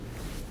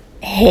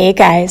Hey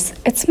guys,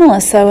 it's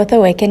Melissa with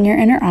Awaken Your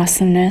Inner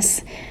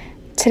Awesomeness.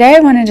 Today I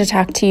wanted to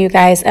talk to you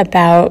guys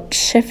about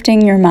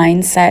shifting your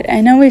mindset.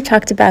 I know we've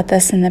talked about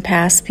this in the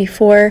past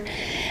before,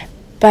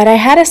 but I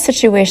had a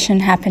situation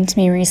happen to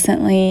me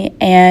recently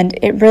and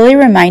it really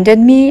reminded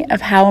me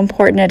of how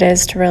important it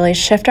is to really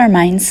shift our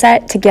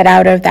mindset to get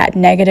out of that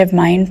negative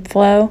mind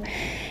flow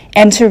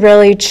and to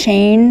really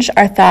change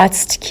our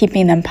thoughts to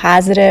keeping them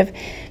positive.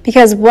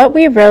 Because what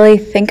we really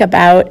think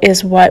about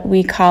is what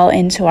we call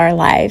into our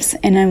lives.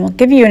 And I will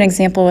give you an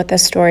example with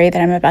this story that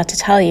I'm about to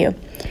tell you.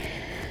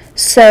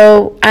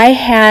 So I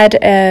had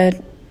a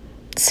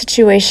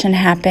situation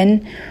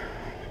happen,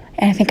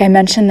 and I think I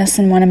mentioned this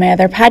in one of my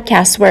other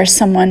podcasts, where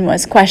someone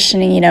was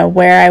questioning,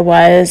 where I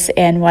was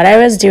and what I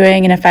was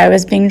doing and if I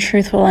was being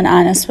truthful and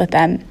honest with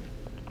them.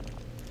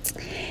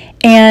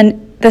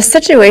 And the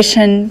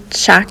situation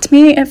shocked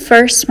me at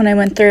first when I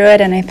went through it,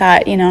 and I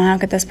thought, how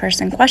could this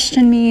person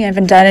question me? I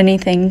haven't done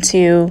anything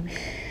to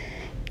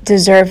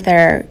deserve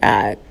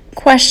their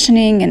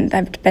questioning, and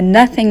I've been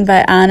nothing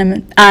but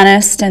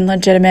honest and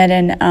legitimate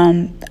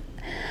and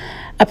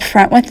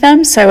upfront with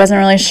them, so I wasn't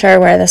really sure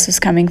where this was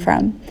coming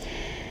from.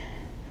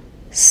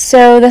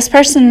 So this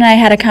person and I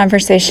had a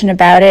conversation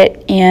about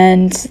it,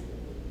 and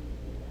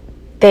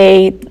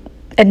they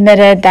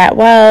admitted that,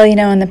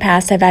 in the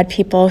past I've had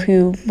people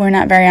who were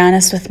not very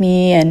honest with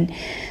me, and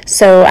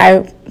so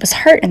I was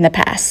hurt in the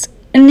past.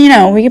 And,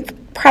 we've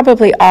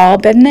probably all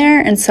been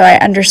there, and so I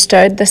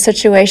understood the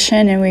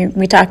situation, and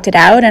we talked it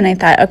out, and I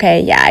thought,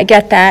 okay, yeah, I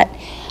get that.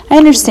 I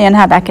understand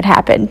how that could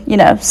happen,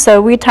 So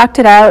we talked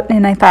it out,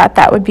 and I thought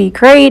that would be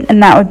great,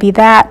 and that would be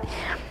that.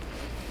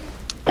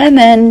 And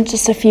then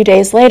just a few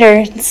days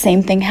later, the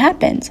same thing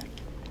happened.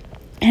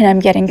 And I'm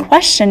getting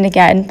questioned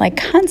again,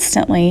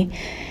 constantly.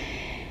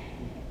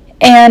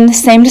 And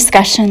same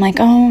discussion,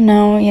 oh,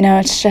 no,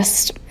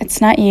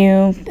 it's not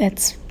you,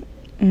 it's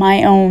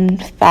my own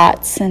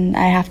thoughts, and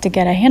I have to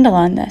get a handle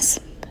on this.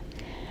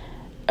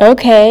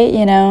 Okay,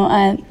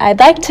 I'd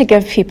like to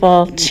give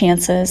people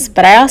chances,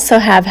 but I also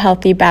have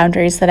healthy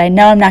boundaries that I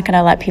know I'm not going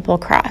to let people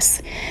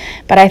cross.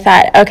 But I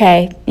thought,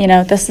 okay,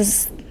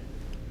 this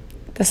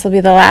will be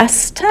the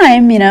last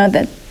time,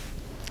 that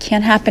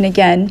can't happen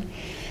again.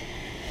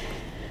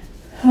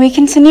 We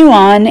continue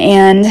on,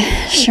 and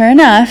sure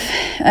enough,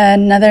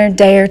 another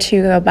day or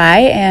two go by,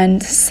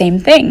 and same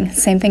thing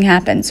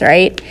happens,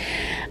 right?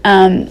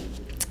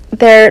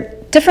 They're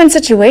different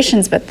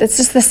situations, but it's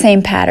just the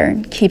same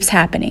pattern keeps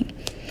happening.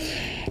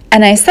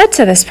 And I said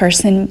to this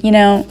person,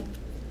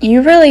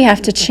 you really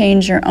have to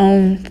change your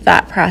own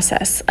thought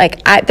process.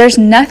 There's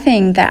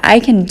nothing that I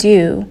can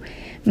do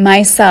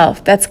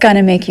myself that's going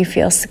to make you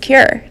feel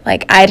secure.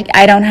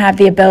 I don't have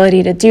the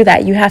ability to do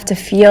that. You have to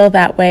feel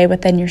that way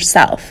within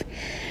yourself,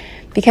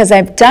 because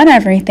I've done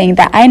everything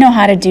that I know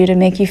how to do to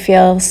make you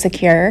feel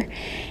secure,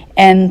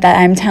 and that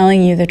I'm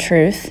telling you the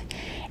truth.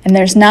 And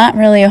there's not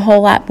really a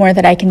whole lot more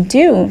that I can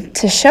do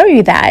to show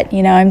you that.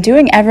 I'm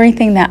doing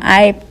everything that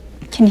I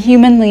can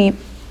humanly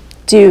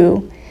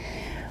do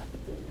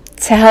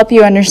to help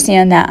you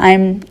understand that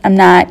I'm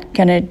not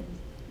going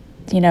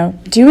to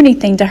do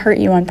anything to hurt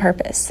you on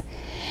purpose.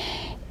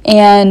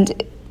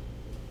 And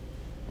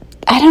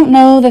I don't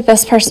know that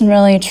this person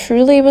really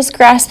truly was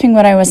grasping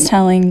what I was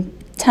telling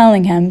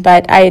him,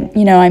 but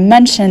I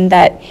mentioned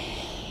that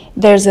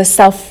there's a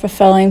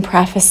self-fulfilling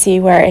prophecy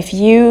where if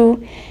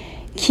you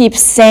keep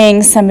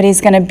saying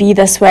somebody's going to be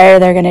this way or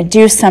they're going to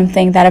do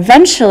something, that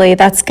eventually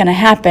that's going to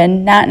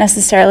happen, not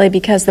necessarily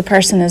because the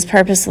person is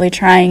purposely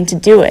trying to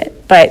do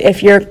it, but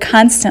if you're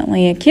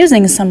constantly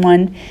accusing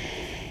someone,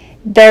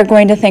 they're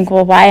going to think,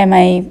 well, why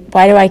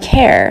do I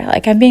care?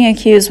 I'm being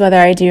accused whether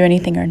I do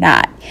anything or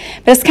not.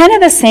 But it's kind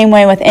of the same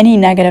way with any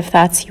negative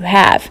thoughts you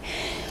have.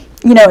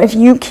 If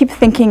you keep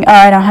thinking,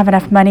 I don't have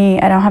enough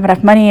money, I don't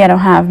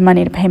have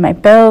money to pay my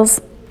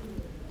bills,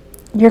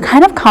 you're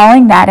kind of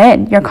calling that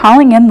in. You're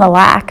calling in the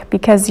lack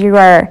because you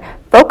are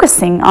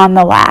focusing on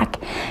the lack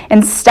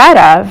instead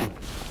of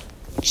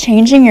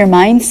changing your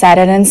mindset.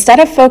 And instead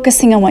of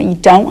focusing on what you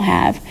don't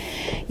have,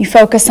 you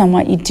focus on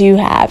what you do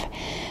have.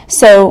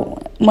 So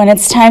when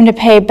it's time to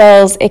pay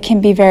bills, it can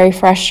be very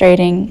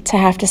frustrating to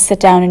have to sit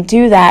down and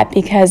do that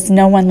because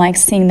no one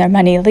likes seeing their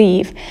money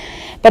leave.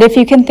 But if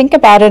you can think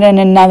about it in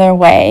another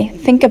way,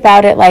 think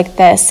about it like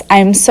this.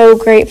 I'm so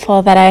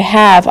grateful that I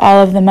have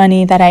all of the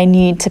money that I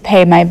need to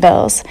pay my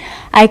bills.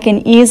 I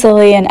can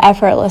easily and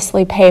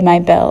effortlessly pay my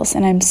bills,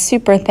 and I'm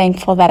super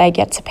thankful that I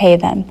get to pay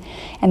them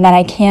and that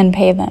I can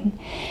pay them.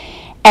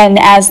 And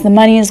as the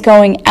money is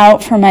going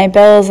out for my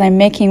bills, I'm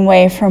making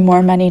way for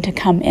more money to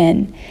come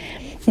in.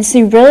 And so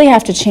you really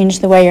have to change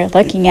the way you're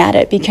looking at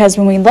it, because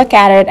when we look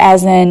at it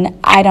as in,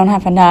 I don't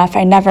have enough,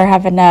 I never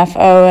have enough,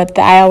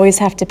 I always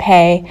have to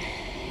pay,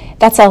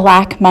 that's a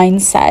lack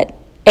mindset.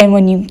 And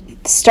when you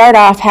start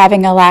off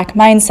having a lack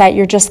mindset,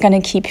 you're just going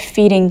to keep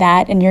feeding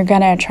that and you're going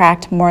to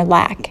attract more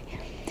lack.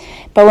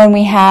 But when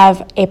we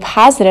have a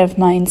positive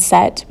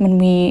mindset, when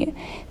we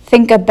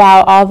think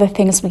about all the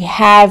things we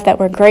have that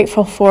we're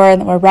grateful for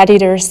and that we're ready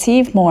to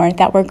receive more,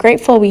 that we're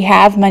grateful we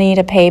have money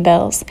to pay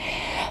bills,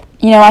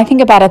 I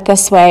think about it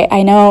this way.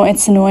 I know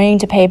it's annoying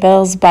to pay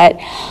bills, but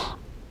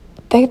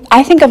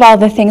I think of all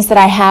the things that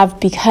I have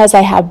because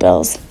I have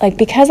bills. Like,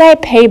 because I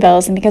pay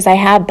bills and because I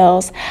have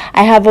bills,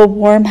 I have a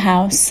warm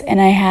house and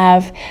I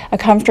have a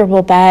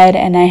comfortable bed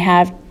and I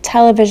have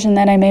television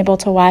that I'm able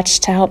to watch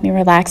to help me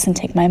relax and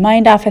take my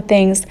mind off of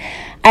things.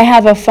 I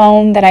have a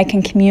phone that I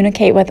can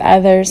communicate with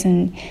others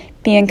and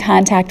be in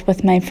contact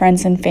with my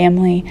friends and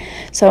family.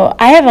 So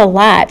I have a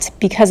lot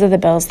because of the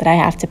bills that I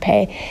have to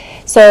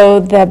pay. So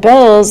the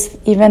bills,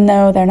 even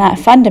though they're not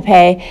fun to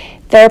pay,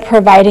 they're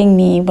providing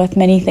me with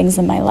many things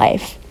in my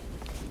life.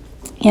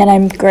 And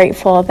I'm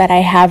grateful that I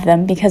have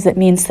them because it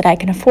means that I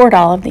can afford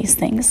all of these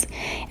things.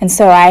 And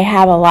so I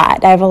have a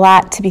lot. I have a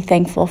lot to be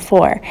thankful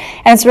for.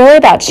 And it's really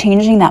about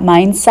changing that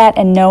mindset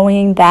and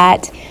knowing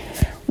that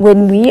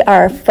when we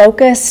are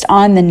focused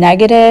on the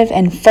negative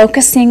and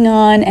focusing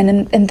on,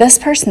 and in this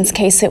person's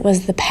case, it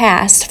was the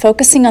past,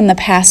 focusing on the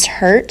past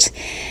hurt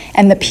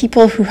and the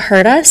people who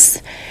hurt us,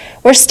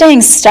 we're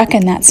staying stuck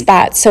in that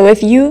spot. So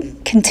if you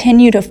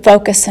continue to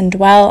focus and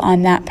dwell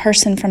on that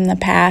person from the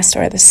past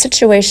or the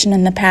situation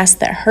in the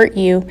past that hurt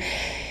you,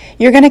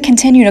 you're going to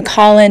continue to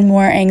call in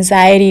more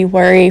anxiety,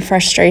 worry,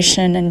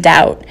 frustration, and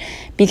doubt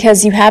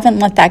because you haven't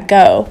let that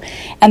go.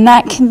 And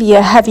that can be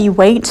a heavy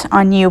weight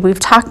on you. We've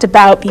talked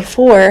about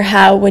before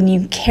how when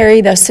you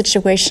carry those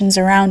situations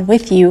around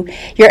with you,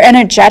 you're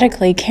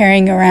energetically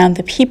carrying around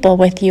the people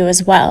with you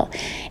as well.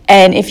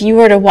 And if you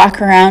were to walk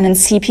around and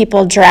see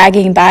people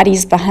dragging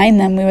bodies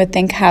behind them, we would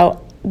think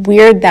how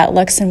weird that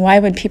looks and why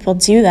would people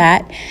do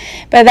that?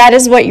 But that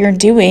is what you're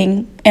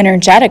doing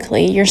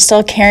energetically. You're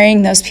still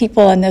carrying those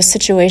people and those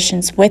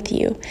situations with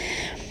you.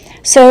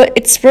 So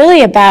it's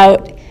really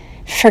about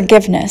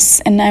forgiveness.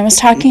 And I was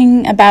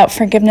talking about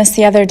forgiveness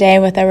the other day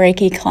with a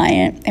Reiki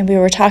client, and we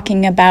were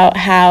talking about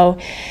how,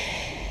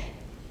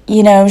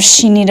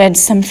 she needed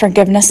some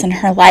forgiveness in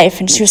her life.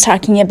 And she was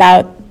talking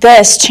about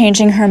this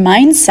changing her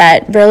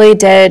mindset really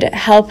did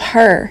help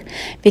her,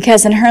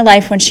 because in her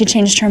life, when she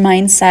changed her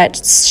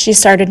mindset, she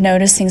started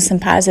noticing some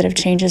positive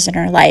changes in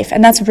her life.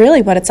 And that's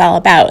really what it's all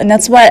about. And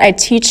that's what I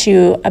teach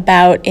you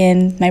about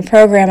in my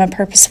program, A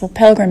Purposeful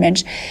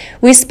Pilgrimage.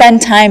 We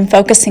spend time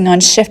focusing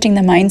on shifting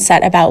the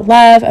mindset about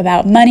love,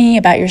 about money,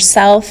 about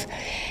yourself.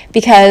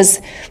 Because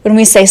when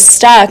we stay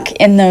stuck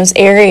in those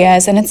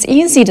areas, and it's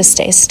easy to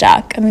stay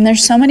stuck.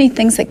 There's so many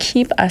things that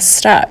keep us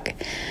stuck.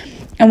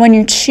 And when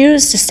you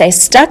choose to stay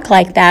stuck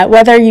like that,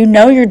 whether you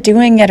know you're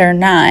doing it or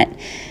not,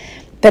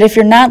 but if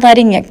you're not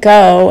letting it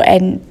go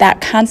and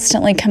that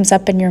constantly comes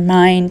up in your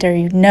mind,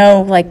 or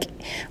like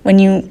when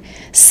you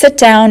sit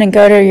down and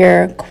go to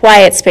your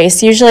quiet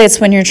space, usually it's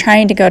when you're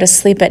trying to go to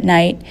sleep at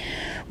night,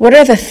 what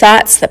are the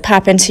thoughts that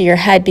pop into your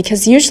head?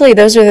 Because usually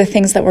those are the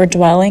things that we're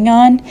dwelling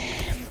on.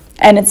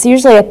 And it's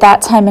usually at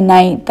that time of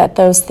night that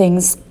those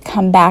things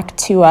come back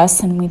to us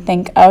and we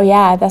think, oh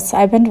yeah,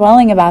 I've been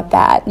dwelling about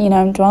that.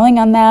 I'm dwelling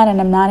on that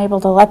and I'm not able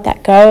to let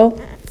that go.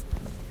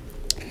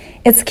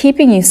 It's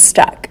keeping you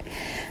stuck.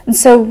 And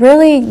so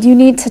really you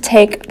need to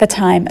take the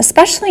time,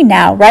 especially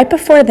now, right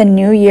before the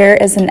new year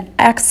it's an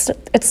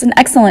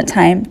excellent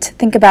time to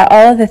think about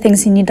all of the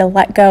things you need to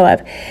let go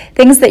of,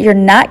 things that you're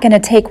not going to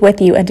take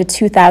with you into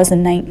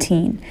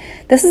 2019.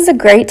 This is a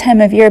great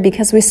time of year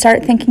because we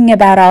start thinking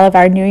about all of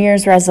our New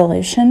Year's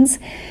resolutions.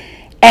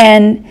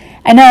 And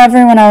I know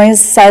everyone always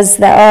says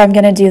that, I'm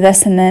going to do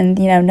this, and then,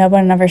 no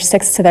one ever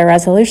sticks to their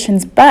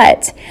resolutions.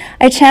 But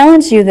I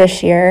challenge you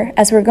this year,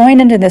 as we're going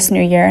into this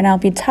new year, and I'll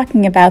be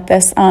talking about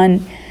this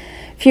on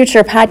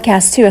future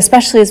podcasts too,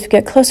 especially as we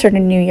get closer to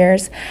New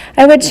Year's,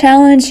 I would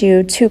challenge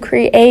you to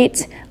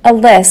create a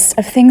list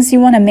of things you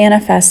want to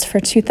manifest for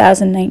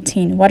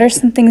 2019. What are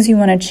some things you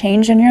want to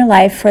change in your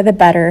life for the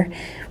better?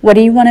 What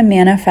do you want to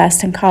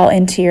manifest and call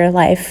into your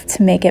life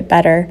to make it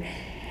better?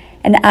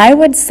 And I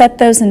would set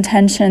those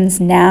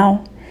intentions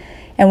now.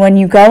 And when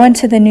you go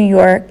into the new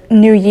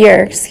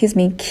year,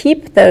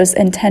 keep those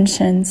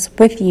intentions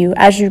with you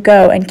as you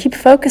go and keep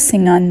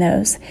focusing on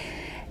those.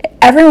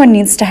 Everyone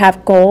needs to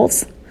have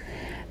goals.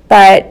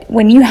 But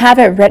when you have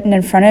it written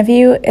in front of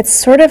you, it's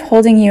sort of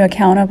holding you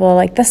accountable,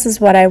 like this is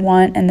what I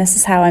want and this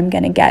is how I'm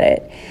going to get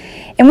it.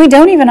 And we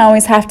don't even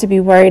always have to be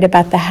worried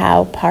about the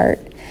how part,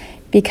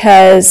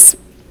 because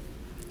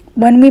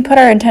when we put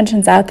our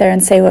intentions out there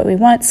and say what we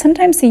want,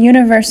 sometimes the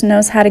universe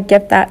knows how to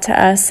give that to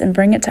us and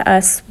bring it to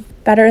us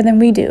better than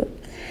we do.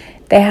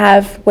 They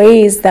have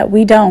ways that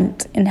we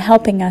don't in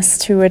helping us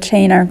to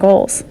attain our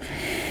goals.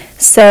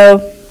 So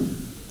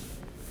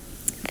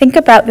think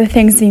about the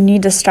things you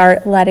need to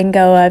start letting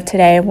go of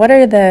today. What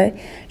are the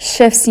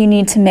shifts you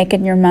need to make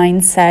in your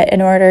mindset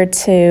in order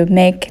to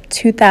make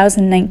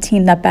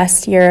 2019 the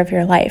best year of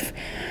your life?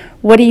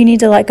 What do you need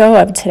to let go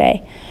of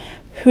today?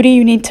 Who do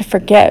you need to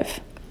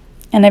forgive?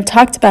 And I've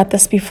talked about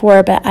this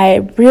before, but I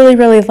really,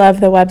 really love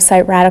the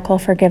website Radical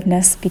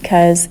Forgiveness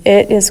because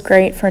it is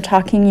great for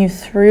talking you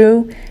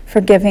through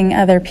forgiving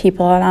other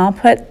people. And I'll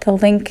put the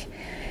link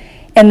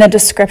in the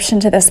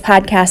description to this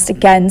podcast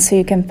again so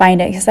you can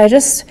find it, because I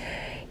just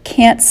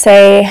can't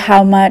say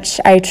how much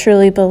I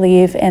truly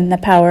believe in the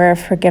power of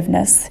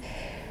forgiveness.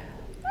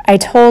 I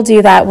told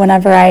you that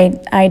whenever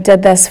I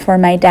did this for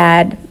my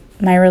dad,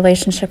 my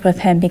relationship with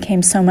him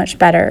became so much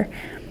better.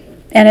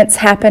 And it's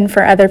happened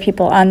for other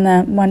people. On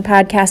the one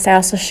podcast, I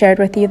also shared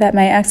with you that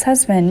my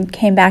ex-husband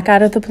came back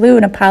out of the blue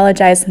and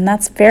apologized, and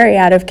that's very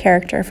out of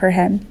character for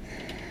him.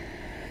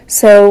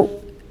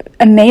 So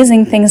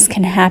amazing things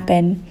can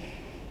happen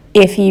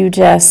if you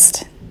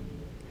just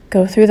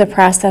go through the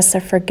process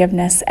of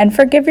forgiveness and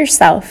forgive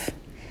yourself.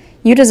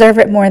 You deserve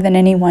it more than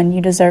anyone.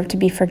 You deserve to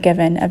be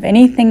forgiven of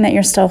anything that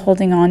you're still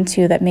holding on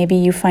to that maybe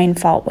you find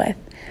fault with.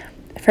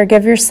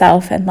 Forgive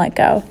yourself and let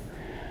go.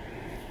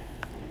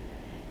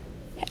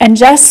 And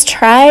just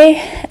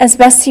try as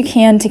best you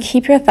can to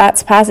keep your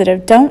thoughts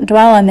positive. Don't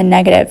dwell on the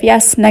negative.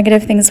 Yes,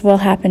 negative things will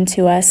happen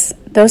to us.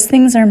 Those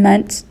things are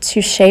meant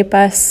to shape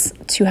us,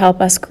 to help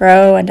us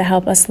grow, and to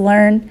help us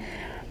learn.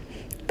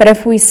 But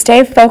if we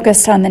stay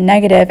focused on the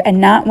negative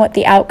and not what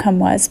the outcome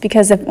was,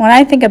 because when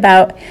I think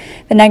about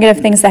the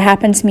negative things that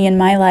happened to me in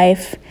my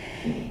life,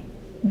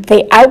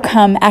 the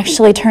outcome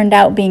actually turned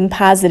out being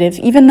positive.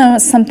 Even though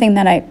it's something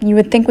that you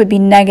would think would be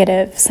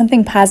negative,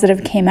 something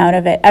positive came out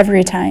of it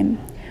every time.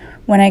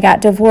 When I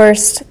got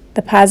divorced,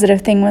 the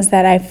positive thing was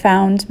that I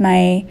found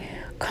my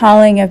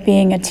calling of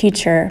being a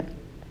teacher.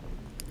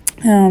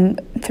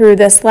 Through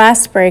this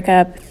last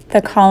breakup,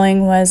 the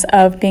calling was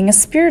of being a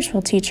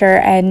spiritual teacher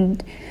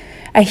and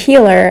a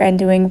healer and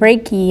doing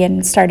Reiki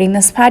and starting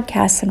this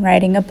podcast and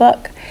writing a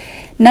book.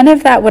 None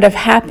of that would have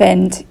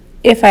happened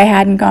if I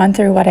hadn't gone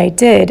through what I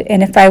did,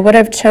 and if I would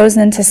have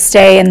chosen to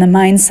stay in the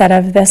mindset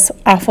of this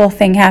awful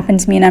thing happened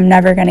to me and I'm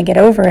never going to get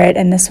over it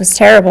and this was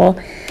terrible,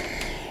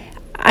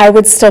 I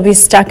would still be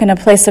stuck in a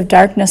place of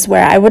darkness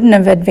where I wouldn't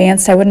have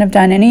advanced, I wouldn't have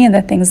done any of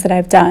the things that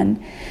I've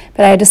done.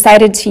 But I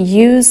decided to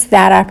use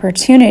that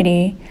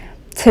opportunity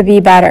to be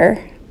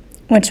better,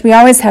 which we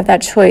always have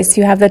that choice.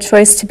 You have the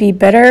choice to be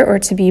bitter or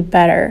to be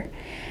better.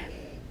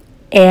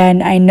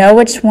 And I know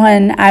which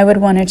one I would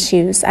want to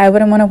choose. I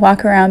wouldn't want to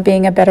walk around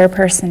being a better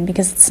person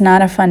because it's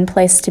not a fun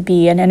place to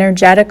be. And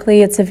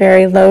energetically, it's a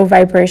very low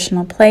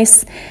vibrational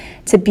place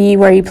to be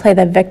where you play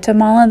the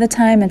victim all of the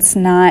time. It's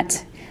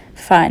not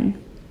fun.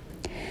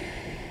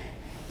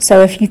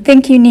 So if you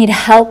think you need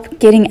help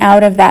getting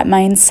out of that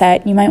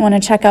mindset, you might want to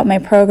check out my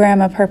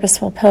program, A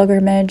Purposeful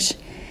Pilgrimage.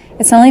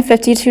 It's only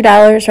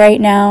 $52 right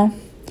now,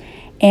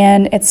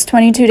 and it's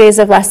 22 days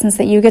of lessons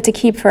that you get to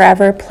keep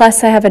forever.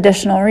 Plus, I have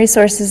additional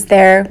resources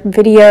there,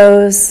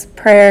 videos,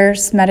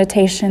 prayers,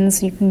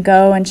 meditations. You can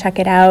go and check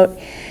it out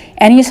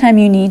anytime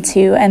you need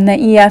to. And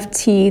the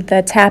EFT,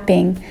 the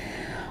tapping,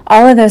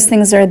 all of those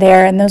things are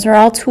there, and those are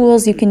all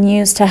tools you can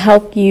use to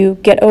help you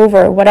get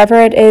over whatever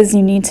it is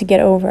you need to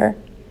get over.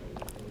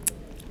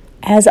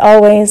 As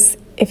always,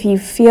 if you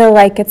feel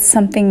like it's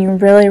something you're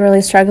really,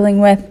 really struggling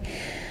with,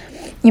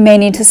 you may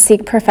need to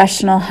seek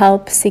professional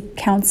help, seek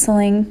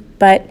counseling.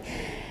 But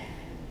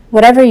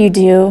whatever you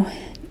do,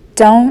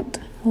 don't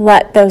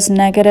let those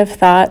negative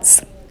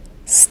thoughts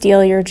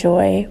steal your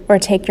joy or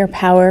take your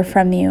power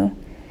from you.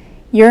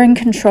 You're in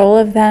control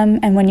of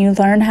them, and when you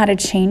learn how to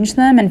change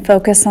them and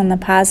focus on the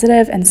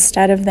positive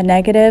instead of the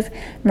negative,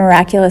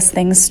 miraculous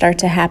things start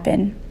to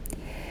happen.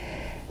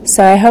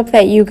 So I hope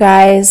that you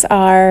guys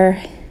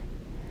are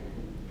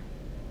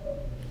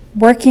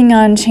working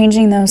on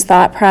changing those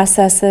thought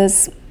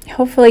processes.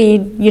 Hopefully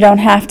you don't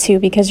have to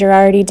because you're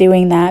already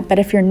doing that. But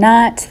if you're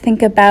not,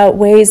 think about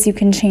ways you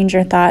can change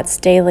your thoughts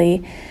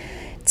daily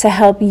to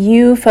help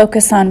you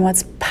focus on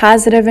what's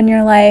positive in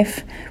your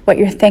life, what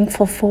you're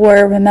thankful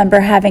for. Remember,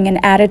 having an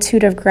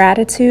attitude of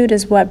gratitude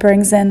is what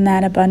brings in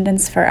that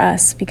abundance for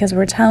us, because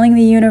we're telling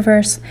the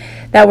universe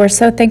that we're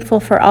so thankful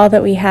for all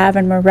that we have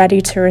and we're ready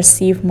to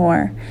receive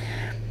more.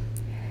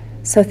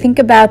 So think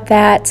about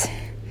that.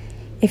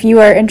 If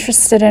you are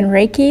interested in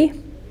Reiki,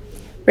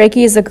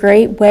 Reiki is a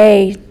great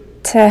way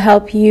to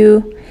help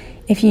you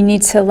if you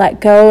need to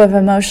let go of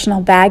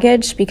emotional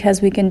baggage,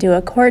 because we can do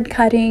a cord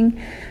cutting.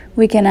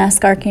 We can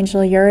ask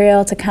Archangel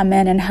Uriel to come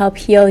in and help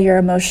heal your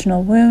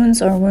emotional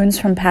wounds or wounds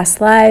from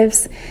past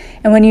lives.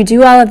 And when you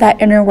do all of that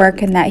inner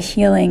work and that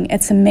healing,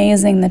 it's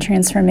amazing the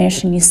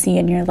transformation you see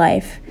in your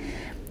life.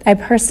 I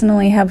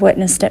personally have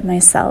witnessed it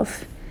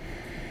myself.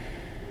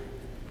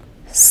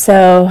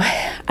 So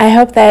I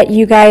hope that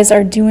you guys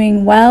are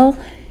doing well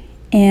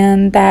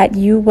and that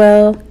you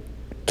will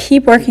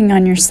keep working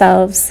on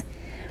yourselves.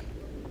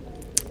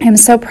 I'm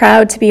so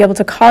proud to be able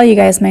to call you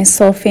guys my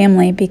soul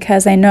family,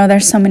 because I know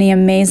there's so many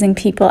amazing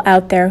people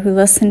out there who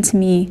listen to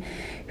me,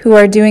 who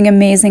are doing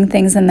amazing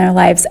things in their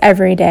lives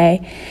every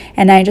day.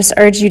 And I just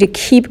urge you to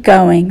keep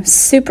going.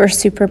 Super,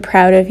 super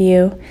proud of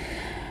you.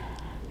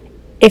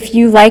 If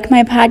you like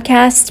my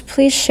podcast,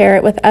 please share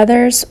it with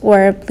others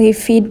or leave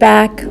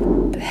feedback.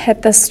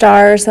 Hit the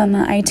stars on the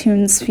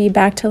iTunes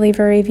feedback to leave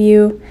a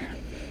review.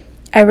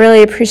 I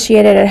really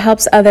appreciate it. It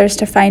helps others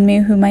to find me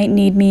who might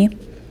need me.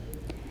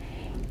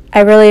 I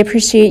really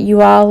appreciate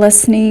you all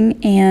listening,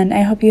 and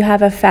I hope you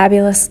have a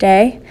fabulous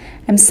day.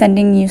 I'm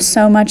sending you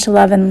so much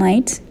love and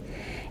light,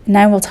 and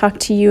I will talk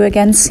to you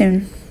again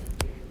soon.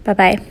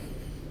 Bye-bye.